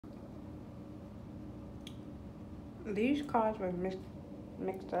These cards were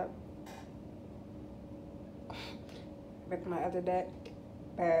mixed up with my other deck,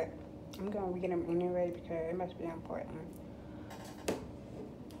 but I'm gonna read them anyway because it must be important.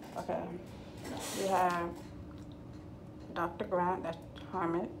 Okay, we have Dr. Grant, that's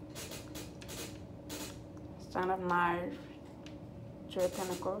Karmic, Son of Knife, Two of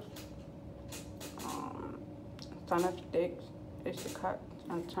Pentacles, Son of Sticks, Ace of Cups,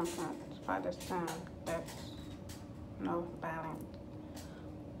 and Temperance. Father's Son, that's no balance.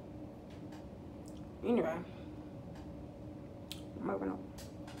 Anyway, moving on.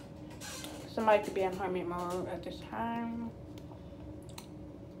 Somebody could be in hermit mode at this time,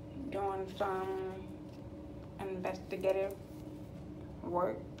 doing some investigative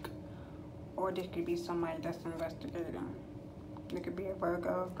work, or this could be somebody that's investigating. It could be a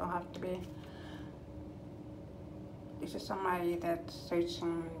Virgo, don't have to be. This is somebody that's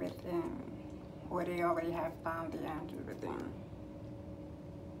searching within, or they already have found the answer within,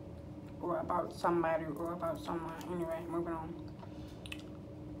 or about somebody or about someone. Anyway, moving on.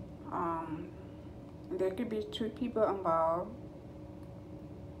 There could be two people involved.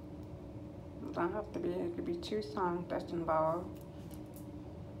 Don't have to be. It could be two sons that's involved.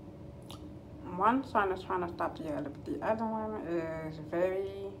 One son is trying to stop the other, but the other one is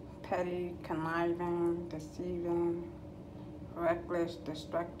very petty, conniving, deceiving, reckless,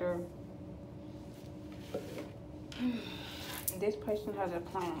 destructive. This person has a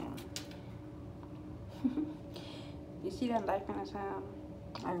plan. You see that knife in his hand?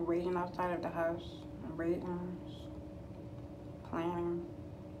 Like waiting outside of the house, waiting, planning,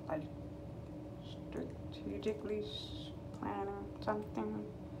 like strategically planning something.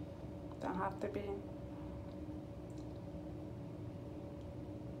 Don't have to be.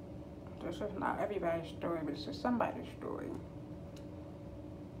 This is not everybody's story, but this is somebody's story.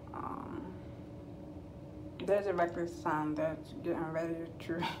 There's a reckless son that's getting ready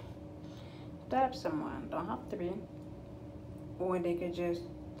to stab someone. Don't have to be. Or they could just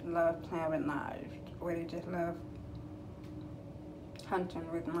love playing with knives. Or they just love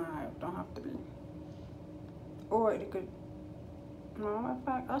hunting with knives. Don't have to be. Or they could, no, in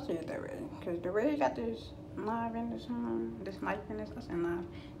fact, I'll say it that way. Because the way he got this knife in his hand, this knife in his, I said knife,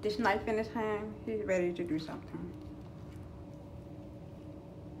 this knife in his hand, he's ready to do something.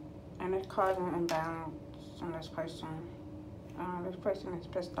 And it's causing imbalance in this person. This person is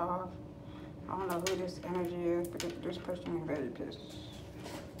pissed off. I don't know who this energy is, but this person is very pissed.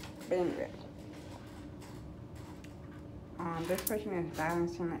 But anyway, this person is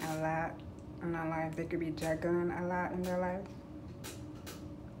balancing a lot in their life. They could be juggling a lot in their life.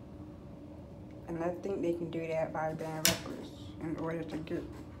 And I think they can do that by being reckless in order to get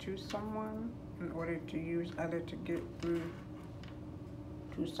to someone, in order to use others to get through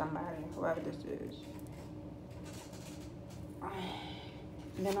to somebody, whoever this is.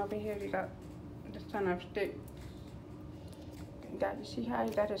 And then over here, you got the Son of Sticks. You see how he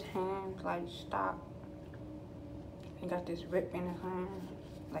got his hands like stopped? He got this whip in his hand.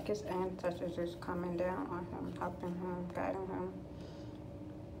 Like his ancestors is coming down on him, helping him, guiding him,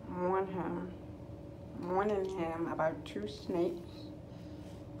 warning him about two snakes.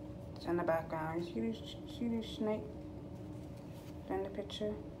 It's in the background. You see these snakes in the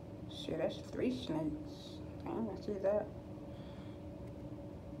picture? See, that's 3 snakes. I didn't see that.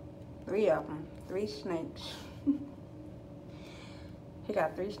 3 of them. 3 snakes. He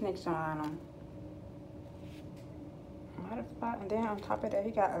got 3 snakes around him. And then on top of that,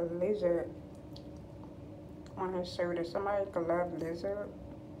 he got a lizard on his shoulder. Somebody could love lizard.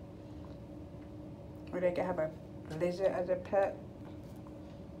 Or they could have a lizard as a pet.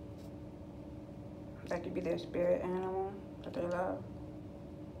 That could be their spirit animal that they love.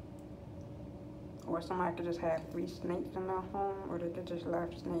 Or somebody could just have 3 snakes in their home, or they could just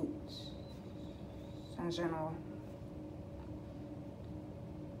love snakes in general.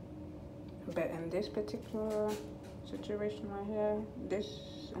 But in this particular situation right here,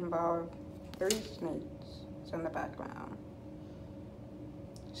 this involved 3 snakes in the background.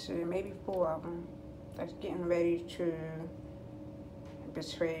 So maybe 4 of them that's getting ready to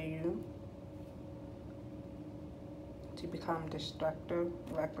betray you, to become destructive,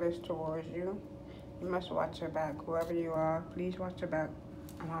 reckless towards you. You must watch your back. Whoever you are, please watch your back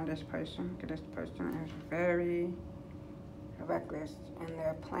around this person, because this person is very reckless and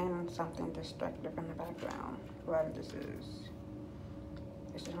they're planning something destructive in the background. Whoever this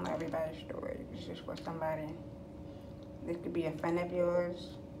is not everybody's story. This is for somebody. This could be a friend of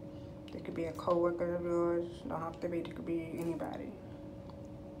yours. This could be a co-worker of yours. Don't have to be. This could be anybody.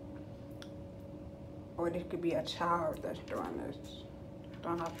 Or this could be a child that's doing this.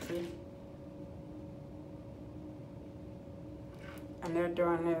 Don't have to be. And they're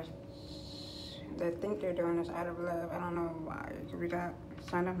doing this, they think they're doing this out of love. I don't know why. We got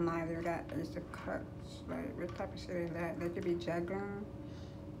Son of Neither, we got Ace of Cups. Like, what type of shit is that? They could be juggling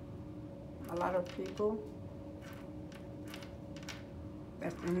a lot of people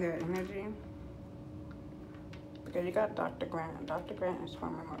that's in their energy. Because you got Dr. Grant. Dr. Grant is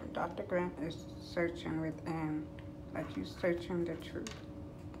swimming mode. Dr. Grant is searching within, like he's searching the truth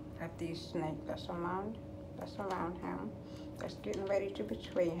at these snakes that's around him, that's getting ready to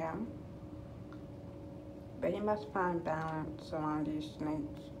betray him. But he must find balance around these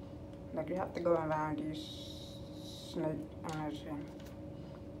snakes. Like, you have to go around these snake energy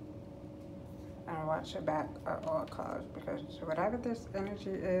and watch your back at all costs, because whatever this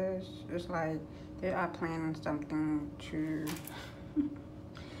energy is, it's like they are planning something to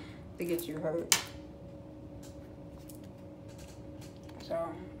get you hurt. So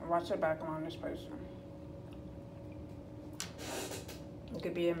watch your back on this person. It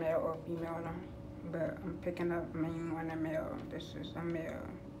could be a male or female, but I'm picking up main one a male. This is a male.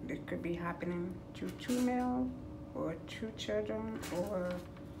 This could be happening to 2 males, or 2 children, or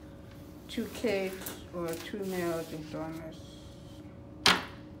 2 kids, or 2 males is doing this.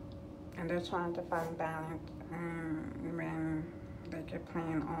 And they're trying to find balance when they get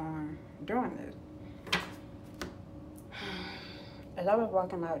plan on doing this. As I was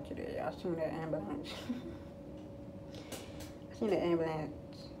walking out today, I seen the ambulance. I seen the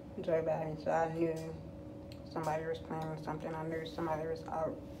ambulance drive by me, so I knew somebody was planning something. I knew somebody was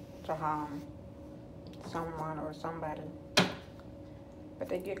out to harm someone or somebody. But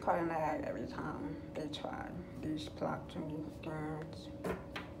they get caught in the act every time they try these plots and these games.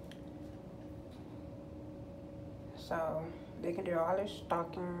 So they can do all this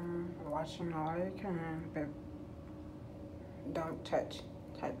stalking, watching all they can, but don't touch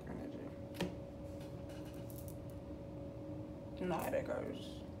type energy. You know how that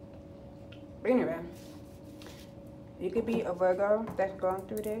goes. But anyway, you could be a Virgo that's going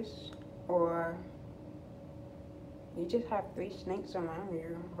through this, or you just have 3 snakes around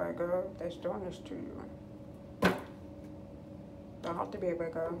you, Virgo, that's doing this to you. Don't have to be a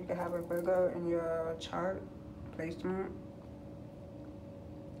Virgo. You can have a Virgo in your chart placement,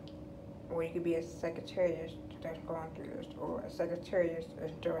 or you could be a Sagittarius that's going through this, or a Sagittarius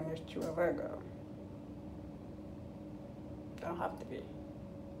is doing this to a Virgo. Don't have to be.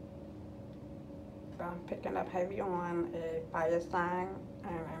 So I'm picking up heavy on a fire sign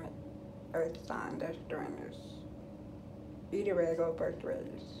and an earth sign that's doing this. Either way, go both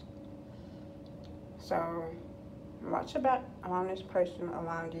ways. So watch your back around this person,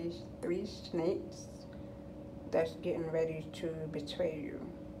 around these 3 snakes that's getting ready to betray you.